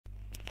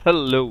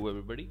Hello,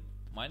 everybody.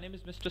 My name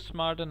is Mr.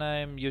 Smart, and I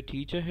am your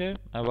teacher here.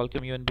 I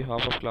welcome you on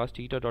behalf of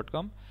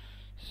ClassTeacher.com.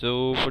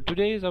 So, for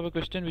today's our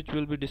question, which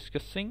we'll be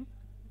discussing,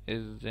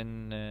 is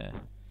in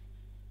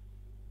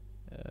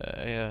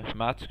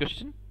maths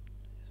question.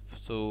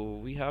 So,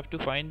 we have to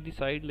find the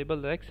side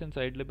label x and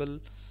side label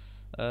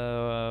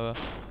uh,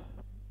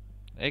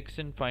 x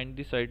and find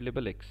the side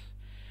label x.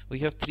 We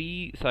have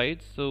three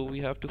sides, so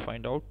we have to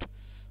find out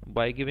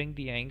by giving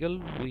the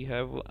angle. We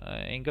have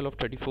angle of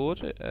 34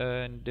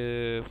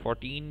 and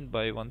 14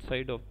 by one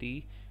side of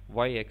the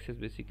y-axis.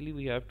 Basically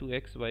we have to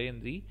x, y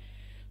and z,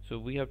 so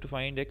we have to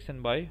find x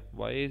and y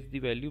is the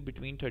value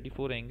between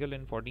 34 angle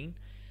and 14,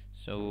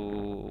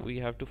 so we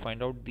have to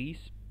find out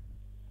these.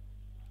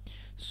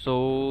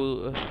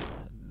 So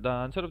the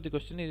answer of the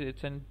question is,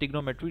 it's an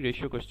trigonometry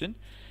ratio question.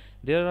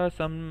 There are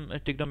some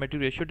trigonometry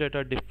ratio that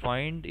are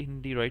defined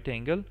in the right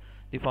angle.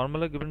 The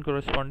formula given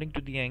corresponding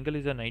to the angle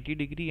is a 90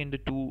 degree, and the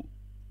two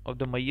of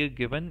the Meyer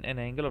given an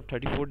angle of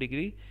 34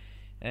 degree,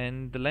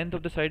 and the length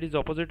of the side is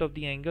opposite of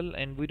the angle,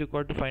 and we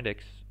require to find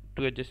x,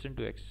 to adjacent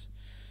to x.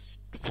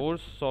 For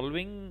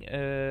solving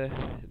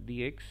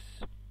the x,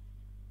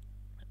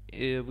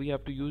 we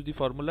have to use the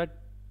formula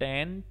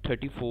tan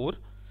 34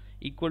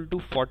 equal to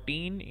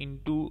 14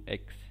 into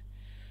x.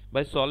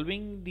 By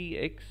solving the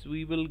x,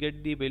 we will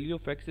get the value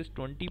of x is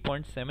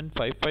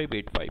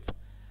 20.75585.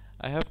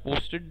 I have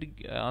posted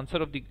the answer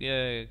of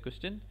the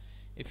question.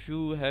 If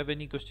you have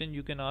any question,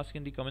 you can ask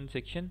in the comment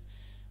section.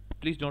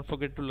 Please don't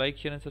forget to like,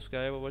 share and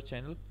subscribe our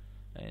channel.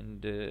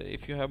 And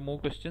if you have more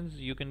questions,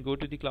 you can go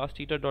to the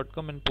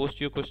classteacher.com and post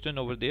your question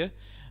over there.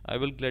 I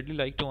will gladly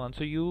like to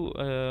answer you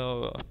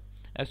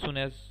as soon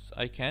as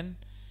I can.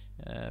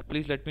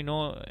 Please let me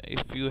know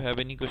if you have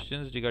any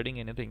questions regarding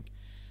anything.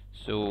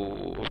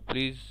 So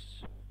please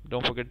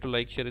don't forget to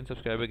like, share and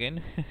subscribe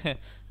again.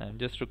 I'm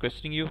just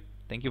requesting you.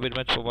 Thank you very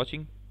much for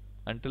watching.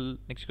 Until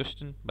next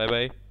question, bye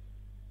bye.